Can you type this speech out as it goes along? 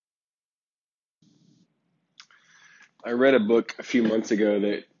I read a book a few months ago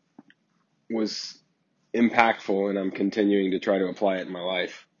that was impactful, and I'm continuing to try to apply it in my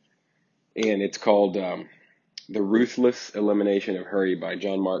life. And it's called The Ruthless Elimination of Hurry by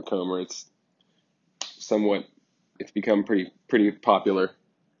John Mark Comer. Somewhat, it's become pretty popular.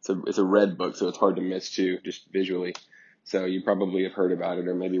 It's a red book, so it's hard to miss too, just visually. So you probably have heard about it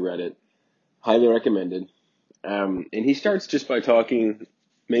or maybe read it. Highly recommended. And he starts just by talking,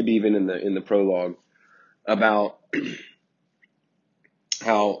 maybe even in the prologue, about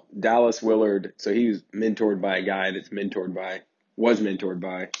how Dallas Willard, so he was mentored by a guy was mentored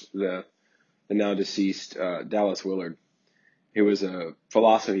by the now deceased Dallas Willard, who was a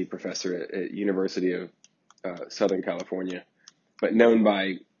philosophy professor at University of Southern California, but known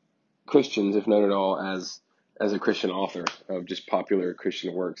by Christians, if not at all, as a Christian author of just popular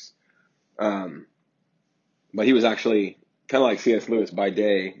Christian works. But he was actually kind of like C.S. Lewis by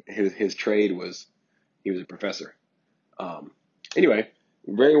day. His trade was he was a professor. Anyway,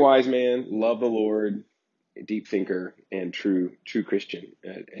 very wise man, loved the Lord, deep thinker, and true Christian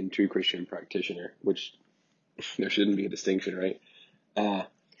and true Christian practitioner, which there shouldn't be a distinction, right? Uh,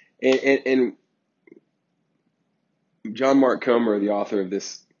 and John Mark Comer, the author of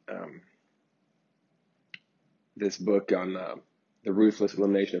this book on the ruthless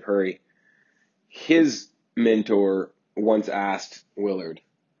elimination of hurry, his mentor once asked Willard,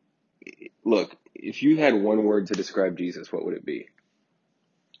 "Look, if you had one word to describe Jesus, what would it be?"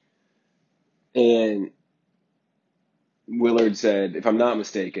 And Willard said, if I'm not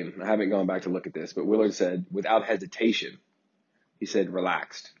mistaken, I haven't gone back to look at this, but Willard said, without hesitation, he said,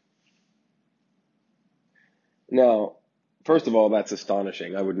 relaxed. Now, first of all, that's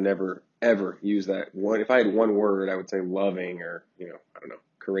astonishing. I would never, ever use that one. If I had one word, I would say loving or, I don't know,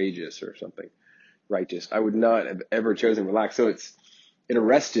 courageous or something, righteous. I would not have ever chosen relaxed. So it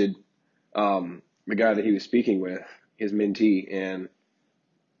arrested the guy that he was speaking with, his mentee.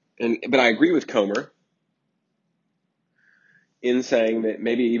 But I agree with Comer in saying that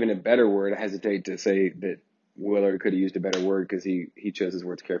maybe even a better word, I hesitate to say that Willard could have used a better word because he chose his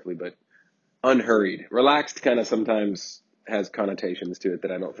words carefully, but unhurried. Relaxed kind of sometimes has connotations to it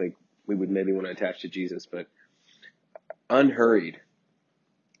that I don't think we would maybe want to attach to Jesus, but unhurried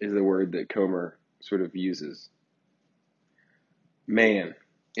is the word that Comer sort of uses. Man,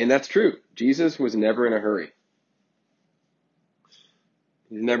 and that's true. Jesus was never in a hurry.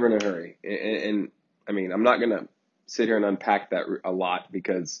 He's never in a hurry. And I mean, I'm not going to sit here and unpack that a lot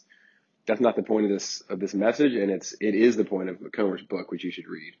because that's not the point of this message, and it is the point of Comer's book, which you should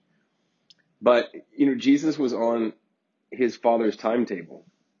read. But Jesus was on his Father's timetable,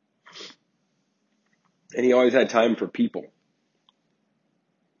 and he always had time for people.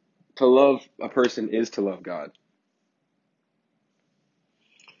 To love a person is to love God,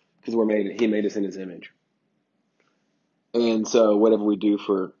 because He made us in His image, and so whatever we do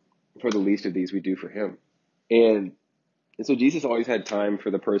for the least of these, we do for Him, and so Jesus always had time for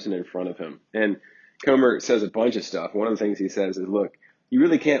the person in front of him. And Comer says a bunch of stuff. One of the things he says is, look, you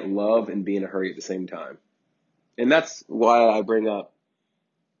really can't love and be in a hurry at the same time. And that's why I bring up.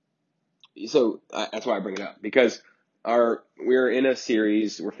 That's why I bring it up, because we're in a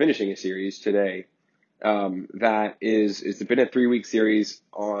series. We're finishing a series today. It's been a 3-week series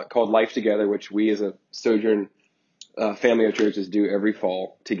called Life Together, which we as a Sojourn family of churches do every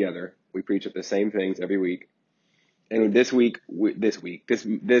fall together. We preach at the same things every week. And this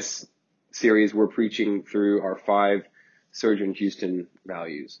series, we're preaching through our 5 Sojourn Houston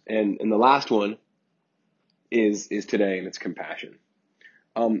values. And the last one is today, and it's compassion.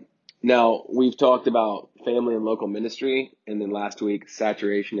 Now, we've talked about family and local ministry, and then last week,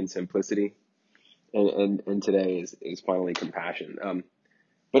 saturation and simplicity. And today is finally compassion.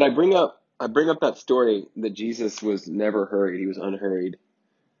 But I bring up that story that Jesus was never hurried. He was unhurried.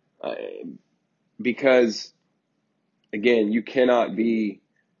 Because again, you cannot be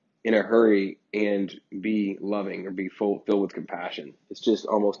in a hurry and be loving or be filled with compassion. It's just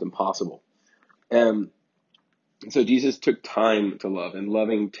almost impossible. So Jesus took time to love, and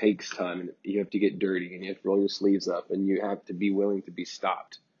loving takes time. And you have to get dirty, and you have to roll your sleeves up, and you have to be willing to be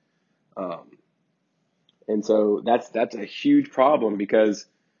stopped. And so that's a huge problem because,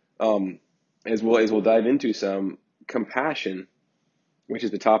 as we'll dive into some, compassion, which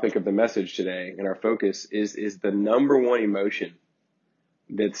is the topic of the message today, and our focus is the number one emotion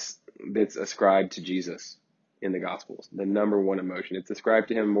that's ascribed to Jesus in the Gospels. The number one emotion. It's ascribed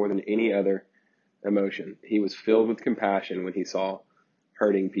to him more than any other emotion. He was filled with compassion when he saw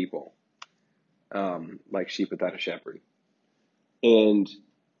hurting people, like sheep without a shepherd. And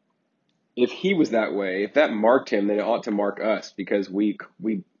if he was that way, if that marked him, then it ought to mark us, because we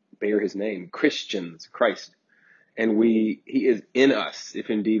bear his name, Christians, Christ. and he is in us. If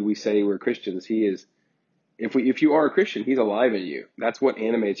indeed we say we're Christians, he is. If you are a Christian, he's alive in you. That's what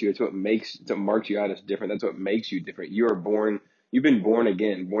animates you. It's what marks you out as different. That's what makes you different. You've been born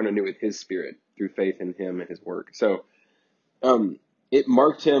again, born anew with his spirit through faith in him and his work. So, it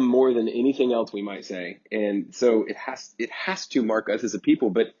marked him more than anything else we might say. And so it has to mark us as a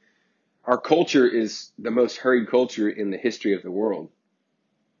people, but our culture is the most hurried culture in the history of the world.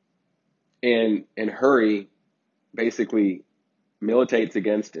 And hurry basically militates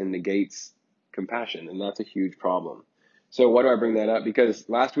against and negates compassion, and that's a huge problem. So why do I bring that up? Because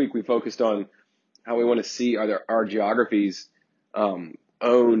last week we focused on how we want to see our geographies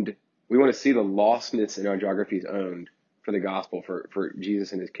owned. We want to see the lostness in our geographies owned for the gospel, for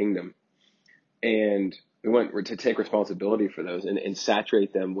Jesus and his kingdom. And we want to take responsibility for those and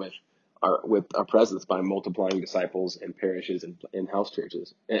saturate them with our presence by multiplying disciples and parishes and house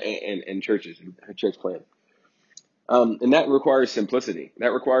churches and churches and church plant. And that requires simplicity.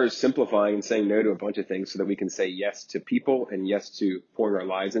 That requires simplifying and saying no to a bunch of things so that we can say yes to people and yes to pouring our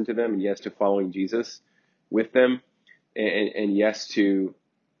lives into them and yes to following Jesus with them and yes to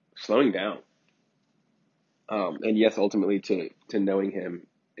slowing down. And yes, ultimately to knowing him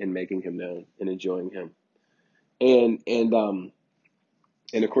and making him known and enjoying him. And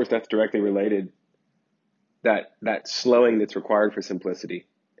of course that's directly related. That slowing that's required for simplicity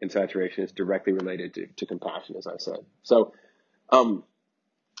and saturation is directly related to compassion, as I said. So,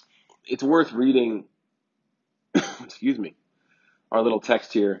 it's worth reading, excuse me, our little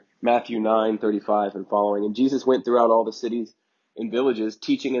text here, Matthew 9:35 and following. And Jesus went throughout all the cities and villages,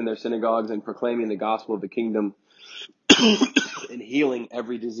 teaching in their synagogues and proclaiming the gospel of the kingdom and healing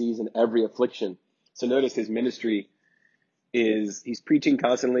every disease and every affliction. So notice his ministry he's preaching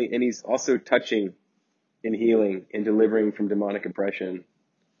constantly, and he's also touching and healing and delivering from demonic oppression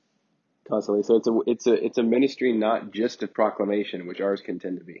constantly. So it's a ministry not just of proclamation, which ours can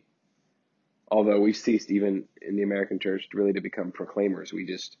tend to be. Although we've ceased even in the American church really to become proclaimers. We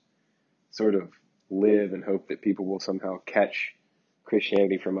just sort of live and hope that people will somehow catch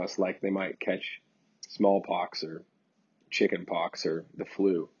Christianity from us like they might catch smallpox or chicken pox or the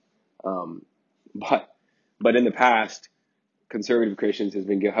flu. But in the past, conservative Christians have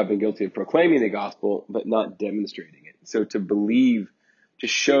been guilty of proclaiming the gospel, but not demonstrating it. So to believe, to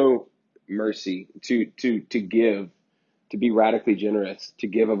show mercy, to give, to be radically generous, to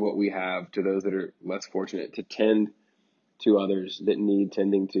give of what we have to those that are less fortunate, to tend to others that need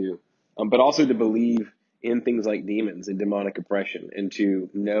tending to, but also to believe in things like demons and demonic oppression, and to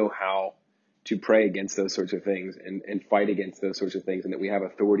know how to pray against those sorts of things and fight against those sorts of things, and that we have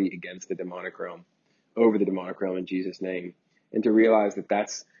authority against the demonic realm, over the demonic realm in Jesus' name, and to realize that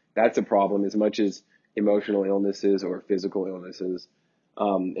that's a problem as much as emotional illnesses or physical illnesses,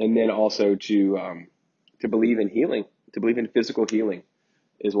 and then also to believe in healing, to believe in physical healing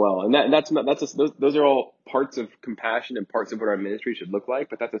as well. And those are all parts of compassion and parts of what our ministry should look like,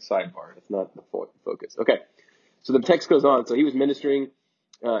 but that's a sidebar. It's not the focus. Okay. So the text goes on. So he was ministering,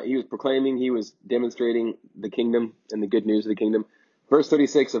 he was proclaiming, he was demonstrating the kingdom and the good news of the kingdom. Verse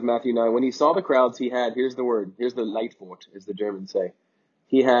 36 of Matthew 9, when he saw the crowds, he had, here's the word, here's the Leitwort, as the Germans say.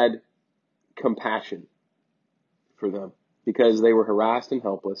 He had compassion for them because they were harassed and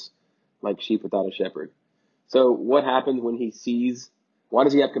helpless like sheep without a shepherd. So what happens when he sees, why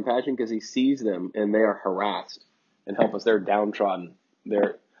does he have compassion? Because he sees them and they are harassed and helpless. They're downtrodden. They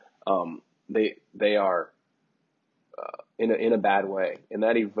are in a bad way. And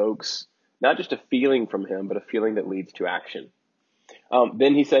that evokes not just a feeling from him, but a feeling that leads to action.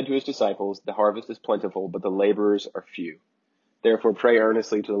 Then he said to his disciples, the harvest is plentiful, but the laborers are few. Therefore, pray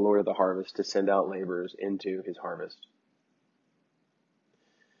earnestly to the Lord of the harvest to send out laborers into his harvest.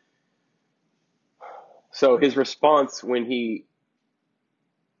 So his response when he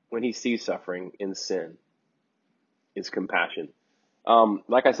sees suffering in sin is compassion.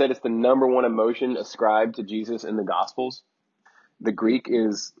 Like I said, it's the number one emotion ascribed to Jesus in the Gospels. The Greek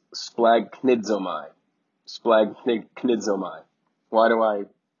is splagknidzomai. Splagknidzomai. Why do I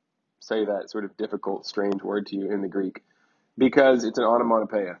say that sort of difficult, strange word to you in the Greek? Because it's an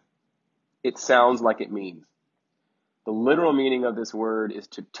onomatopoeia. It sounds like it means. The literal meaning of this word is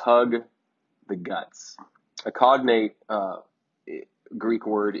to tug the guts. A cognate Greek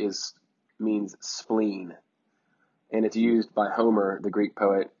word means spleen, and it's used by Homer, the Greek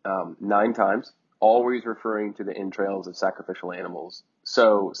poet, 9 times, always referring to the entrails of sacrificial animals.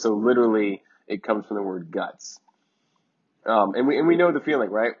 So literally, it comes from the word guts. And we know the feeling,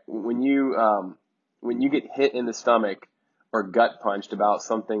 right? When you get hit in the stomach or gut punched about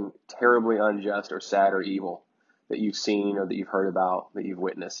something terribly unjust or sad or evil that you've seen or that you've heard about, that you've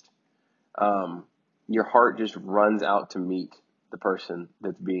witnessed, your heart just runs out to meet the person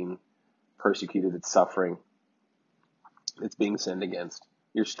that's being persecuted, that's suffering, that's being sinned against.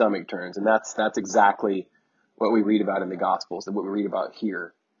 Your stomach turns. And that's exactly what we read about in the Gospels and what we read about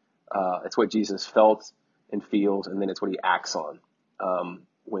here. It's what Jesus felt and feels, and then it's what he acts on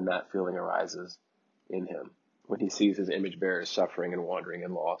when that feeling arises in him, when he sees his image bearers suffering and wandering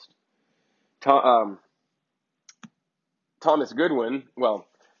and lost. Thomas Goodwin, well,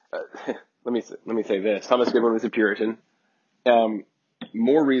 let me say this. Thomas Goodwin was a Puritan.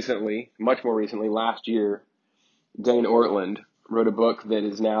 More recently, much more recently, last year, Dane Ortland wrote a book that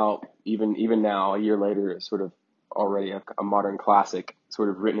is now, even now, a year later, is sort of already a modern classic, sort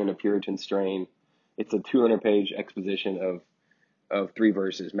of written in a Puritan strain. It's a 200-page exposition of 3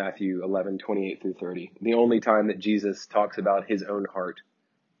 verses, Matthew 11:28 through 30. The only time that Jesus talks about his own heart,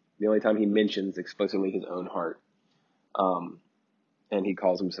 the only time he mentions explicitly his own heart. And he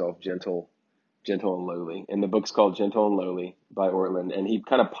calls himself gentle and lowly. And the book's called Gentle and Lowly by Ortland. And he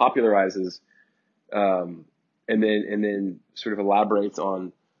kind of popularizes, and then sort of elaborates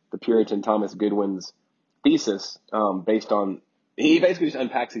on the Puritan Thomas Goodwin's thesis, based on, he basically just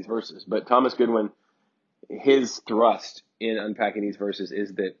unpacks these verses. But Thomas Goodwin, his thrust in unpacking these verses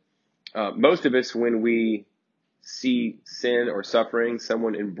is that most of us, when we see sin or suffering,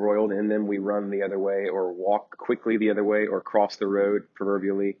 someone embroiled in them, we run the other way or walk quickly the other way or cross the road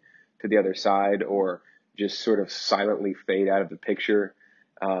proverbially to the other side or just sort of silently fade out of the picture.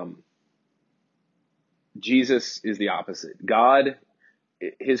 Jesus is the opposite. God,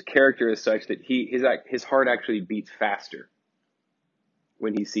 his character is such that his heart actually beats faster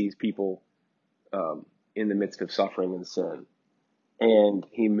when he sees people in the midst of suffering and sin, and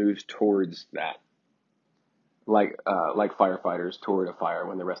he moves towards that, like firefighters toward a fire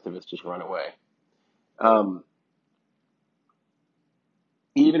when the rest of us just run away.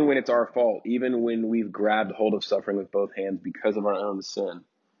 Even when it's our fault, even when we've grabbed hold of suffering with both hands because of our own sin,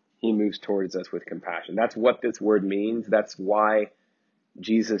 he moves towards us with compassion. That's what this word means. That's why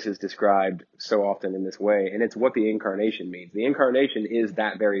Jesus is described so often in this way. And it's what the incarnation means. The incarnation is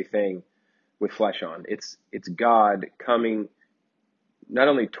that very thing with flesh on. It's God coming not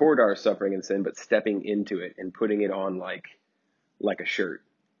only toward our suffering and sin, but stepping into it and putting it on like a shirt,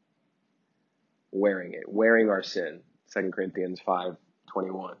 wearing our sin, 2 Corinthians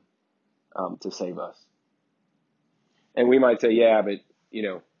 5:21, to save us. And we might say, yeah, but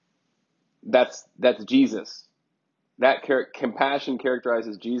that's Jesus. That compassion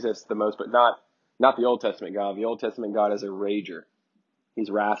characterizes Jesus the most, but not the Old Testament God. The Old Testament God is a rager.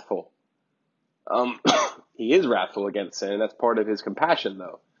 He's wrathful. He is wrathful against sin, and that's part of his compassion,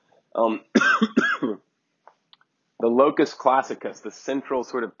 though. The locus classicus, the central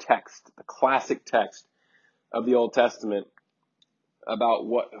sort of text, the classic text of the Old Testament about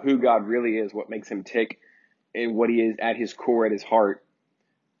who God really is, what makes him tick, and what he is at his core, at his heart,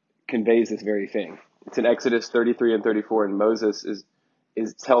 conveys this very thing. It's in Exodus 33 and 34, and Moses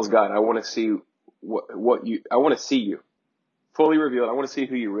tells God, I want to see I want to see you fully revealed. I want to see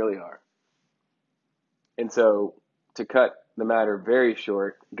who you really are. And so, to cut the matter very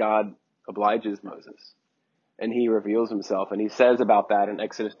short, God obliges Moses, and he reveals himself, and he says about that in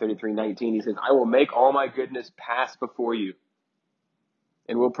Exodus 33:19, he says, I will make all my goodness pass before you,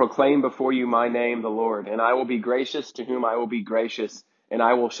 and will proclaim before you my name, the Lord, and I will be gracious to whom I will be gracious, and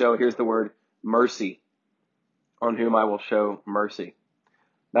I will show, here's the word, mercy, on whom I will show mercy.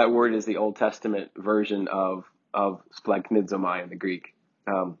 That word is the Old Testament version of splanchnizomai in the Greek.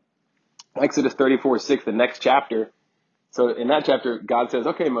 Exodus 34:6, the next chapter. So in that chapter, God says,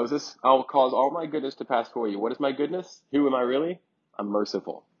 okay, Moses, I'll cause all my goodness to pass for you. What is my goodness? Who am I really? I'm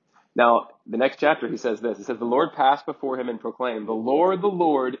merciful. Now, the next chapter, he says this. He says, the Lord passed before him and proclaimed, the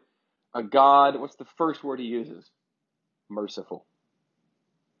Lord, a God. What's the first word he uses? Merciful.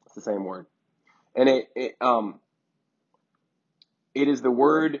 It's the same word. And it is the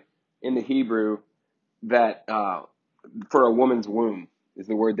word in the Hebrew that for a woman's womb is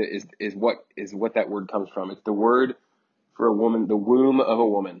the word that is what that word comes from. It's the word for a woman, the womb of a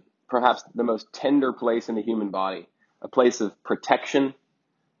woman, perhaps the most tender place in the human body, a place of protection,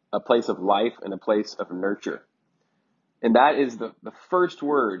 a place of life, and a place of nurture. And that is the first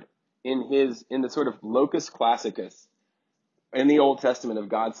word in the sort of locus classicus in the Old Testament of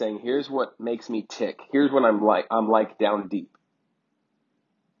God saying, here's what makes me tick. Here's what I'm like down deep.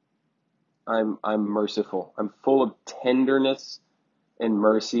 I'm merciful. I'm full of tenderness and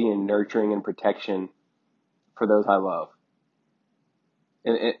mercy and nurturing and protection for those I love.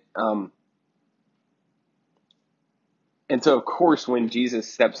 And so, of course, when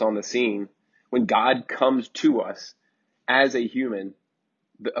Jesus steps on the scene, when God comes to us as a human,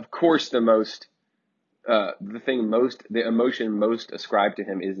 of course, the most the emotion most ascribed to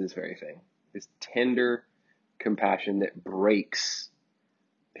him is this very thing, this tender compassion that breaks,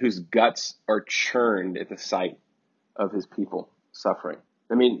 whose guts are churned at the sight of his people suffering.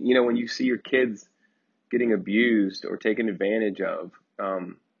 I mean, when you see your kids getting abused or taken advantage of,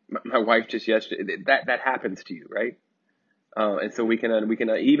 my wife just yesterday, that happens to you, right? And so we can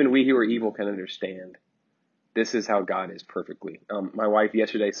even we who are evil can understand. This is how God is perfectly. My wife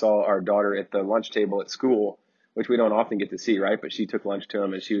yesterday saw our daughter at the lunch table at school, which we don't often get to see, right? But she took lunch to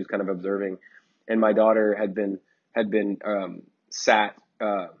him and she was kind of observing. And my daughter had been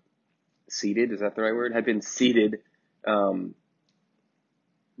seated. Is that the right word? Had been seated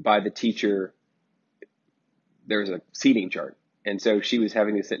by the teacher. There's a seating chart, and so she was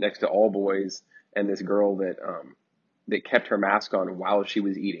having to sit next to all boys and this girl that kept her mask on while she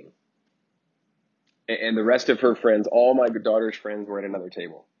was eating. And the rest of her friends, all my daughter's friends, were at another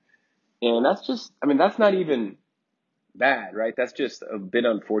table. And that's not even bad, right? That's just a bit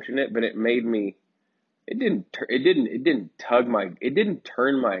unfortunate, but it didn't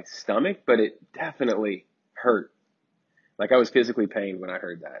turn my stomach, but it definitely hurt. Like I was physically pained when I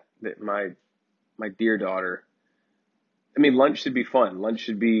heard that my dear daughter. I mean, lunch should be fun. Lunch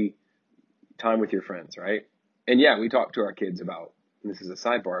should be time with your friends, right? And yeah, we talk to our kids about, this is a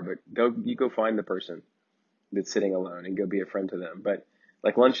sidebar, but you go find the person that's sitting alone and go be a friend to them. But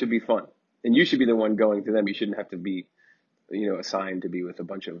like lunch should be fun, and you should be the one going to them. You shouldn't have to be, assigned to be with a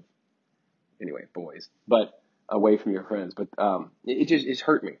bunch of, boys, but away from your friends. But it's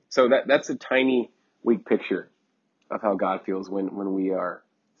hurt me. So that's a tiny, weak picture of how God feels when we are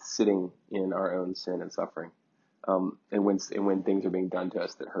sitting in our own sin and suffering, and when things are being done to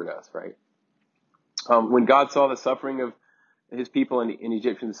us that hurt us, right? When God saw the suffering of his people in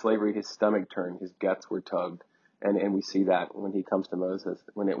Egyptian slavery, his stomach turned, his guts were tugged, and we see that when he comes to Moses,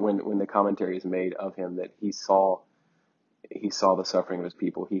 when the commentary is made of him, that he saw the suffering of his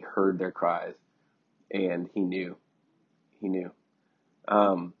people, he heard their cries, and he knew.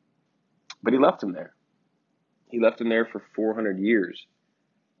 But he left them there. He left them there for 400 years,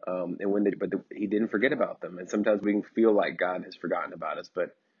 he didn't forget about them. And sometimes we can feel like God has forgotten about us,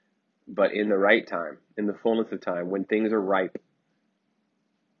 but in the right time, in the fullness of time, when things are ripe,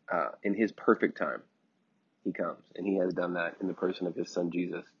 in his perfect time, he comes. And he has done that in the person of his son,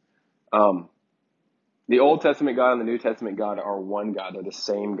 Jesus. The Old Testament God and the New Testament God are one God. They're the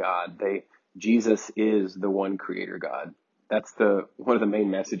same God. Jesus is the one creator God. That's one of the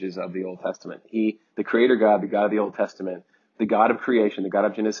main messages of the Old Testament. The creator God, the God of the Old Testament, the God of creation, the God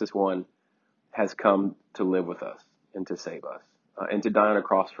of Genesis 1, has come to live with us and to save us, and to die on a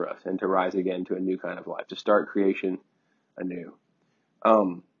cross for us, and to rise again to a new kind of life, to start creation anew.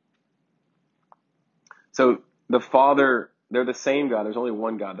 So the Father, they're the same God. There's only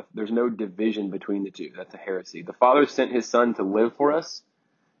one God. There's no division between the two. That's a heresy. The Father sent his Son to live for us,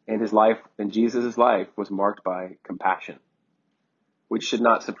 and his life, and Jesus' life, was marked by compassion, which should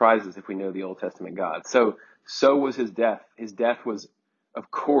not surprise us if we know the Old Testament God. So was his death. His death was, of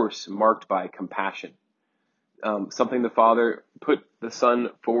course, marked by compassion. Something the Father put the Son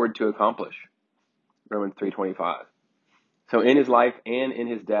forward to accomplish. Romans 3:25. So in his life and in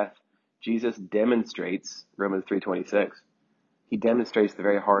his death, Jesus demonstrates, Romans 3:26, he demonstrates the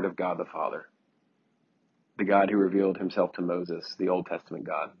very heart of God the Father, the God who revealed himself to Moses, the Old Testament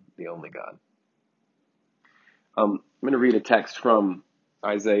God, the only God. I'm going to read a text from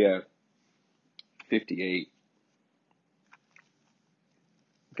Isaiah 58.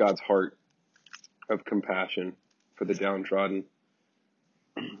 God's heart of compassion for the downtrodden.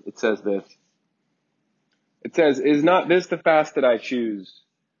 It says this. It says, "Is not this the fast that I choose?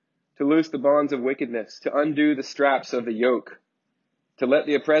 To loose the bonds of wickedness, to undo the straps of the yoke, to let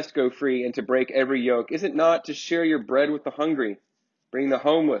the oppressed go free, and to break every yoke? Is it not to share your bread with the hungry, bring the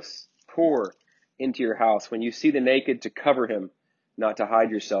homeless, poor into your house? When you see the naked, to cover him, not to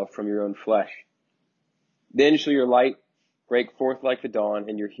hide yourself from your own flesh. Then shall your light break forth like the dawn,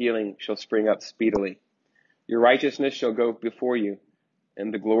 and your healing shall spring up speedily. Your righteousness shall go before you,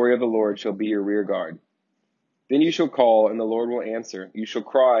 and the glory of the Lord shall be your rear guard. Then you shall call, and the Lord will answer. You shall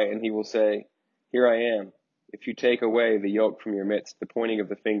cry, and he will say, Here I am. If you take away the yoke from your midst, the pointing of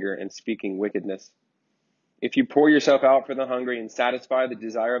the finger and speaking wickedness. If you pour yourself out for the hungry and satisfy the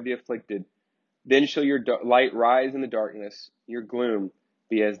desire of the afflicted, then shall your light rise in the darkness, your gloom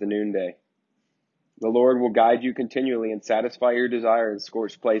be as the noonday. The Lord will guide you continually and satisfy your desire in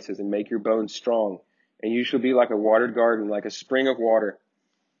scorched places and make your bones strong. And you shall be like a watered garden, like a spring of water,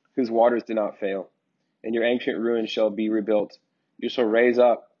 whose waters do not fail. And your ancient ruins shall be rebuilt. You shall raise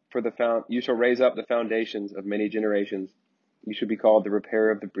up the foundations of many generations. You shall be called the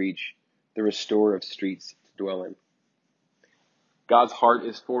repairer of the breach, the restorer of streets to dwell in. God's heart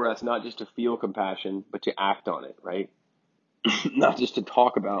is for us not just to feel compassion, but to act on it, right? Not just to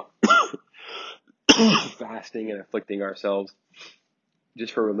talk about fasting and afflicting ourselves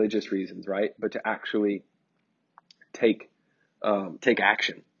just for religious reasons, right? But to actually take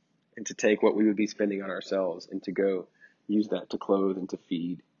action and to take what we would be spending on ourselves and to go use that to clothe and to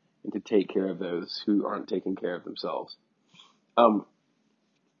feed and to take care of those who aren't taking care of themselves.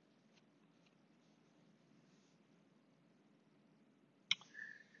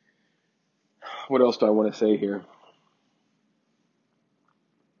 What else do I want to say here?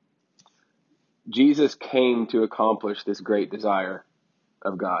 Jesus came to accomplish this great desire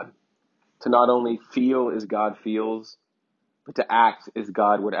of God, to not only feel as God feels, but to act as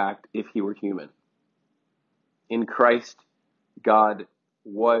God would act if he were human. In Christ, God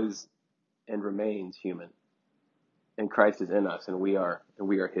was and remains human, and Christ is in us, and we are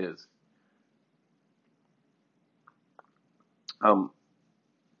his.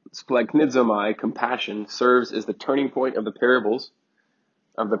 Splagchnizomai, compassion, serves as the turning point of the parables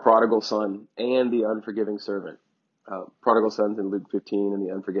of the prodigal son and the unforgiving servant. Prodigal son's in Luke 15, and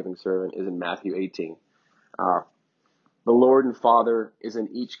the unforgiving servant is in Matthew 18. The Lord and Father is in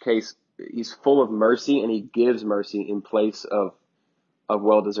each case, he's full of mercy, and he gives mercy in place of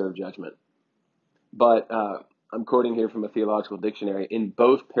well-deserved judgment. But I'm quoting here from a theological dictionary. In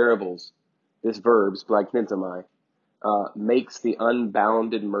both parables, this verb, splagchnizomai, makes the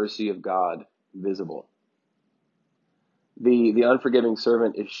unbounded mercy of God visible. The unforgiving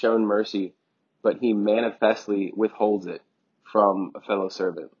servant is shown mercy, but he manifestly withholds it from a fellow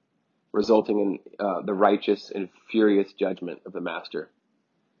servant, resulting in the righteous and furious judgment of the master.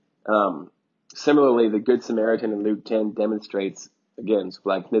 Similarly, the Good Samaritan in Luke 10 demonstrates, again,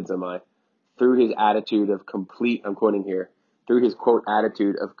 splagchnizomai, through his attitude of complete, I'm quoting here, through his, quote,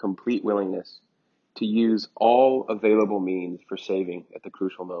 attitude of complete willingness to use all available means for saving at the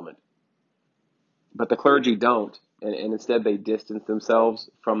crucial moment. But the clergy don't, and instead they distance themselves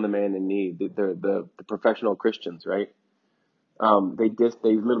from the man in need. The professional Christians, right? They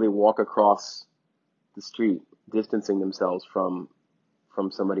literally walk across the street, distancing themselves from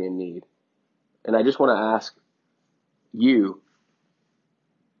somebody in need. And I just want to ask you,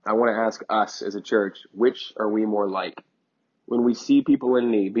 I want to ask us as a church, which are we more like? When we see people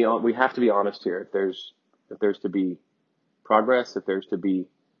in need, we have to be honest here. If there's to be progress, if there's to be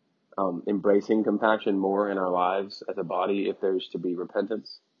embracing compassion more in our lives as a body, if there's to be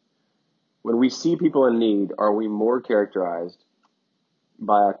repentance, when we see people in need, are we more characterized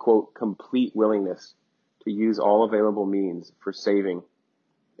by a, quote, complete willingness to use all available means for saving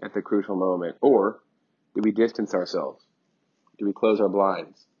at the crucial moment? Or do we distance ourselves? Do we close our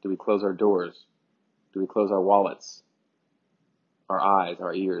blinds? Do we close our doors? Do we close our wallets, our eyes,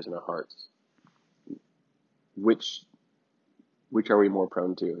 our ears, and our hearts? Which are we more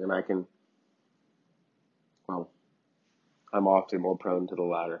prone to? And I'm often more prone to the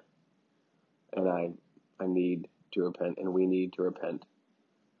latter. And I need to repent, and we need to repent,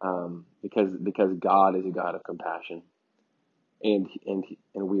 because God is a God of compassion, and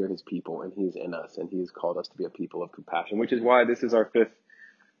we are his people, and he's in us, and he's called us to be a people of compassion, which is why this is our fifth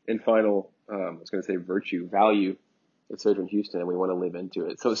and final, value at Sojourn Houston, and we want to live into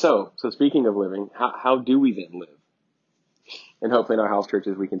it. So speaking of living, how do we then live? And hopefully in our house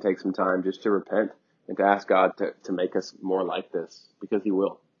churches, we can take some time just to repent and to ask God to make us more like this, because he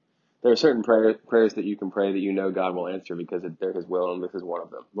will. There are certain prayers that you can pray that you know God will answer because they're his will, and this is one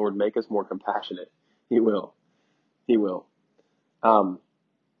of them. Lord, make us more compassionate. He will. He will. Now,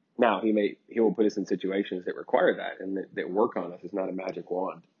 he will put us in situations that require that and that work on us. It's not a magic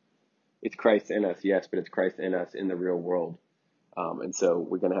wand. It's Christ in us, yes, but it's Christ in us in the real world. And so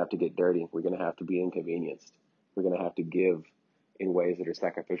we're going to have to get dirty. We're going to have to be inconvenienced. We're going to have to give in ways that are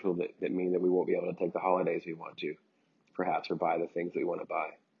sacrificial that mean that we won't be able to take the holidays we want to, perhaps, or buy the things that we want to buy.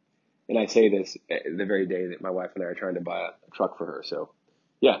 And I say this the very day that my wife and I are trying to buy a truck for her. So,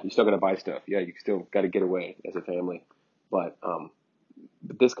 yeah, you still got to buy stuff. Yeah, you still got to get away as a family. But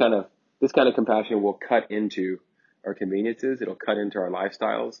this kind of compassion will cut into our conveniences. It'll cut into our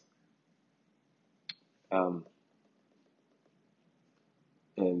lifestyles.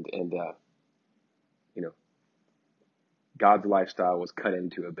 God's lifestyle was cut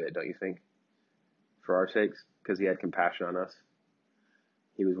into a bit, don't you think? For our sakes, because he had compassion on us.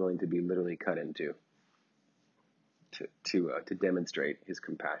 He was willing to be literally cut into to demonstrate his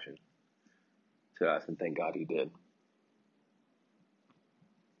compassion to us, and thank God he did.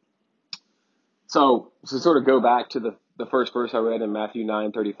 So to sort of go back to the first verse I read in Matthew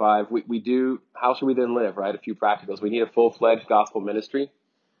 9:35, we do, how should we then live, right? A few practicals. We need a full-fledged gospel ministry.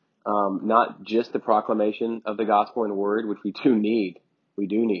 not just the proclamation of the gospel in word, which we do need,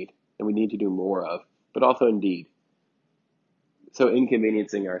 and we need to do more of, but also in deed. So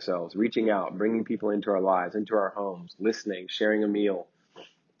inconveniencing ourselves, reaching out, bringing people into our lives, into our homes, listening, sharing a meal,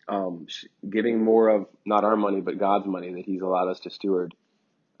 giving more of not our money, but God's money that he's allowed us to steward.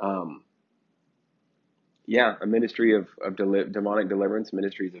 A ministry of demonic deliverance,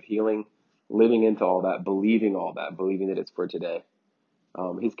 ministries of healing, living into all that, believing that it's for today.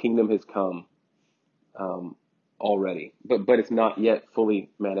 His kingdom has come already, but it's not yet fully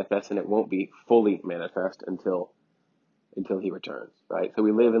manifest, and it won't be fully manifest until he returns, right? So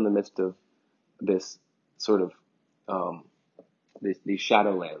we live in the midst of this sort of these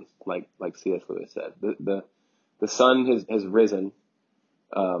shadowlands, like C.S. Lewis said. The sun has risen,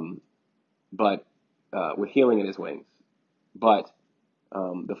 but with healing in his wings, but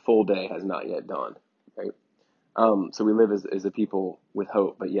the full day has not yet dawned, right? So we live as a people with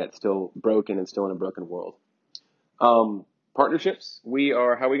hope, but yet still broken and still in a broken world. Partnerships. How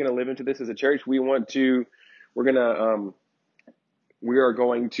are we going to live into this as a church? We are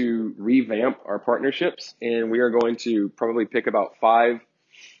going to revamp our partnerships, and we are going to probably pick about 5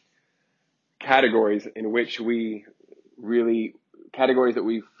 categories categories that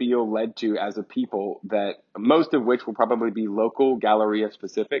we feel led to as a people, that most of which will probably be local Galleria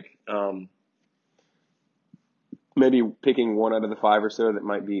specific. Maybe picking 1 out of the 5 or so that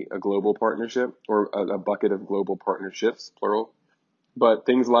might be a global partnership, or a bucket of global partnerships, plural. But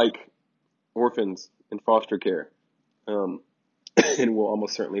things like orphans and foster care, and we'll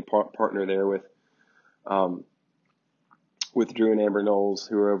almost certainly partner there with Drew and Amber Knowles,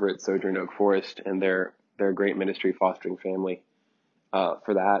 who are over at Sojourn Oak Forest, and their great ministry fostering family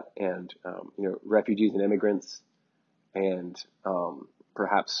for that, and refugees and immigrants, and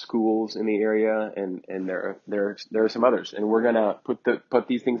perhaps schools in the area, and there are some others, and we're gonna put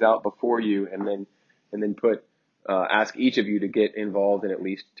these things out before you, and then ask each of you to get involved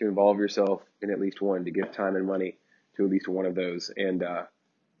to involve yourself in at least one, to give time and money to at least one of those, and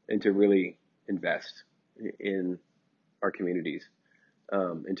to really invest in our communities,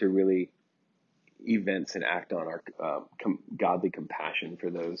 and to really events and act on our godly compassion for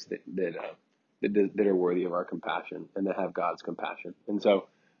those that are worthy of our compassion and that have God's compassion. And so,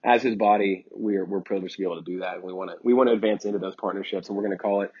 as his body, we're privileged to be able to do that. And we want to advance into those partnerships, and we're going to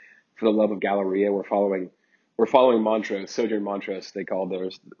call it For the Love of Galleria. We're following Montrose, Sojourn Montrose. They called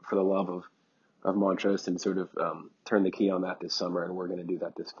theirs For the Love of Montrose, and sort of turn the key on that this summer, and we're going to do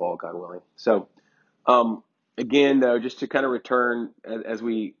that this fall, God willing. So, again, though, just to kind of return as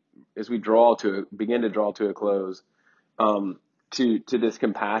we begin to draw to a close, to this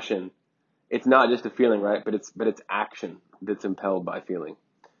compassion. It's not just a feeling, right? But it's action that's impelled by feeling.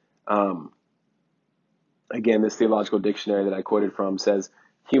 Again, this theological dictionary that I quoted from says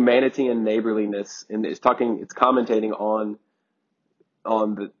humanity and neighborliness, and it's commentating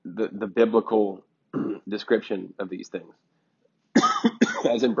on the biblical description of these things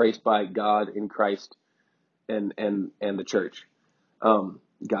as embraced by God in Christ and the church,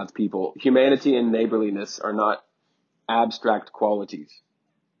 God's people. Humanity and neighborliness are not abstract qualities.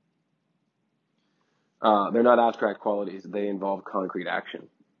 They're not abstract qualities. They involve concrete action,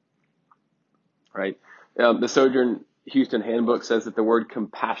 right? The Sojourn Houston Handbook says that the word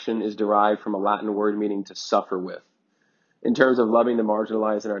compassion is derived from a Latin word meaning to suffer with. In terms of loving the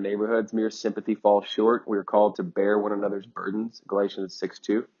marginalized in our neighborhoods, mere sympathy falls short. We are called to bear one another's burdens, Galatians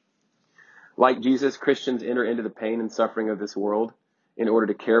 6:2. Like Jesus, Christians enter into the pain and suffering of this world in order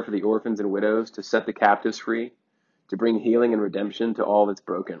to care for the orphans and widows, to set the captives free, to bring healing and redemption to all that's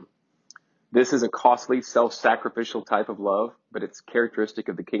broken. This is a costly, self-sacrificial type of love, but it's characteristic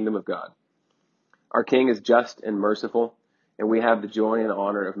of the kingdom of God. Our King is just and merciful, and we have the joy and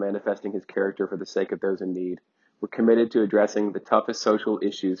honor of manifesting his character for the sake of those in need. We're committed to addressing the toughest social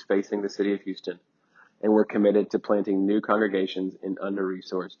issues facing the city of Houston, and we're committed to planting new congregations in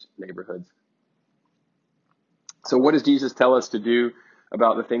under-resourced neighborhoods. So what does Jesus tell us to do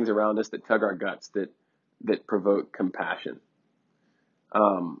about the things around us that tug our guts, that provoke compassion?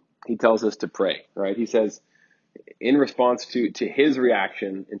 He tells us to pray, right? He says, in response to his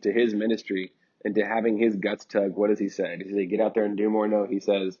reaction and to his ministry and to having his guts tug, what does he say? Does he say, get out there and do more? No, he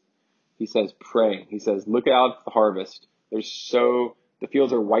says, pray. He says, look out at the harvest. The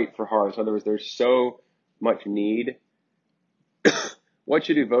fields are white for harvest. In other words, there's so much need. What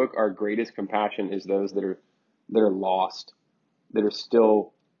should evoke our greatest compassion is those that are lost, that are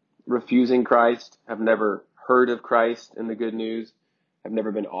still refusing Christ, have never heard of Christ and the good news, have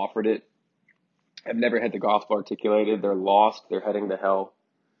never been offered it, have never had the gospel articulated. They're lost. They're heading to hell.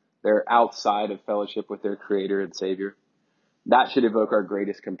 They're outside of fellowship with their Creator and Savior. That should evoke our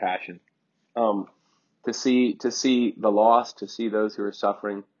greatest compassion. Um, to see the lost, to see those who are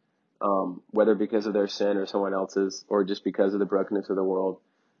suffering, whether because of their sin or someone else's, or just because of the brokenness of the world.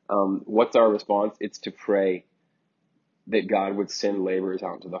 What's our response? It's to pray that God would send laborers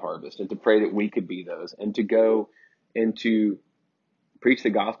out into the harvest, and to pray that we could be those, and to go and to preach the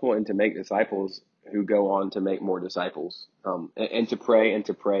gospel and to make disciples who go on to make more disciples, and to pray and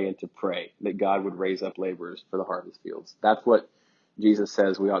to pray and to pray that God would raise up laborers for the harvest fields. That's what Jesus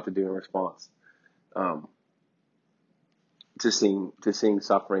says we ought to do in response to seeing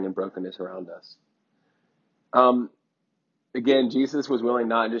suffering and brokenness around us. Again, Jesus was willing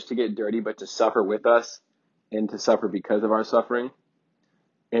not just to get dirty, but to suffer with us and to suffer because of our suffering.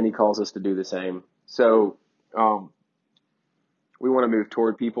 And he calls us to do the same. So we want to move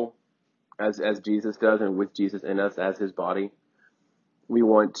toward people as Jesus does, and with Jesus in us as his body. We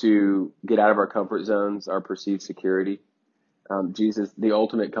want to get out of our comfort zones, our perceived security. Jesus, the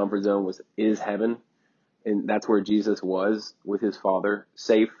ultimate comfort zone is heaven. And that's where Jesus was with his Father,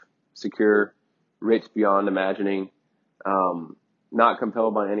 safe, secure, rich beyond imagining, not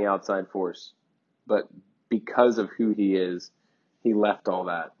compelled by any outside force. But because of who he is, he left all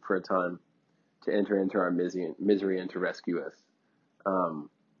that for a time to enter into our misery and to rescue us.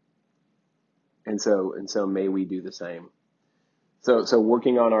 And so may we do the same. So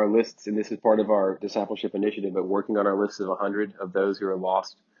working on our lists, and this is part of our discipleship initiative, but working on our lists of 100 of those who are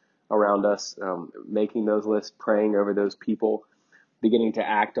lost around us, making those lists, praying over those people, beginning to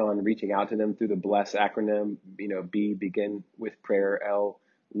act on reaching out to them through the BLESS acronym. B, begin with prayer. L,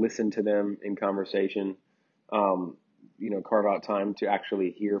 listen to them in conversation. Carve out time to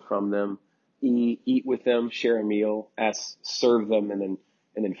actually hear from them. E, eat with them, share a meal. S, serve them, and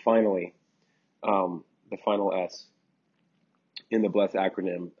then finally, the final S in the BLESS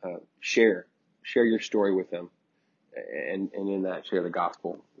acronym, share your story with them, and in that share the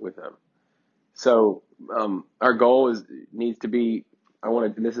gospel with them. So our goal needs to be,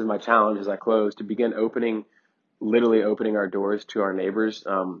 this is my challenge as I close, to begin literally opening our doors to our neighbors,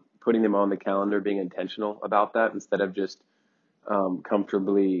 putting them on the calendar, being intentional about that instead of just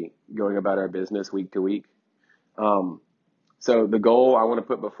comfortably going about our business week to week. So the goal I want to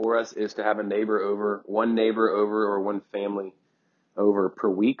put before us is to have one neighbor over, or one family over per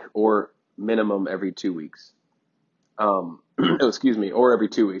week, or minimum every 2 weeks. Or every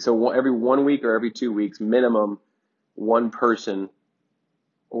 2 weeks. So every 1 week or every 2 weeks, minimum one person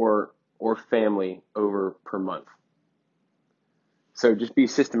or family over per month. So just be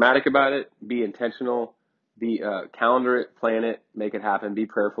systematic about it, be intentional, calendar it, plan it, make it happen, be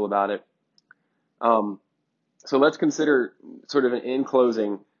prayerful about it. So let's consider, sort of in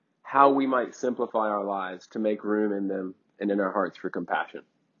closing, how we might simplify our lives to make room in them and in our hearts for compassion.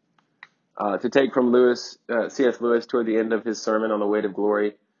 To take from C.S. Lewis toward the end of his sermon on the weight of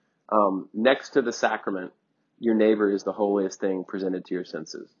glory, next to the sacrament, your neighbor is the holiest thing presented to your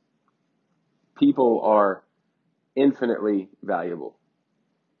senses. People are infinitely valuable.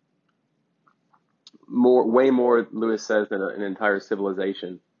 Way more, Lewis says, than an entire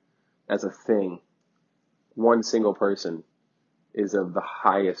civilization as a thing. One single person is of the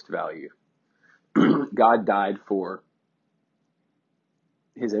highest value. God died for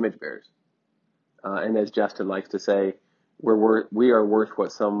his image bearers. And as Justin likes to say, we are worth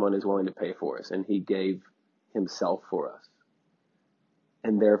what someone is willing to pay for us, and he gave himself for us.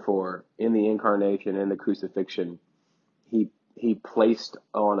 And therefore, in the incarnation and the crucifixion, he placed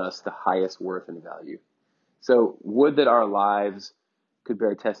on us the highest worth and value. So would that our lives could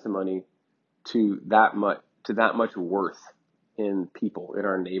bear testimony to that much worth in people, in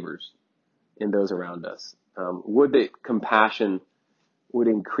our neighbors, in those around us. Would that compassion would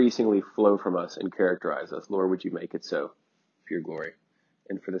increasingly flow from us and characterize us. Lord, would you make it so for your glory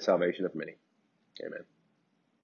and for the salvation of many. Amen.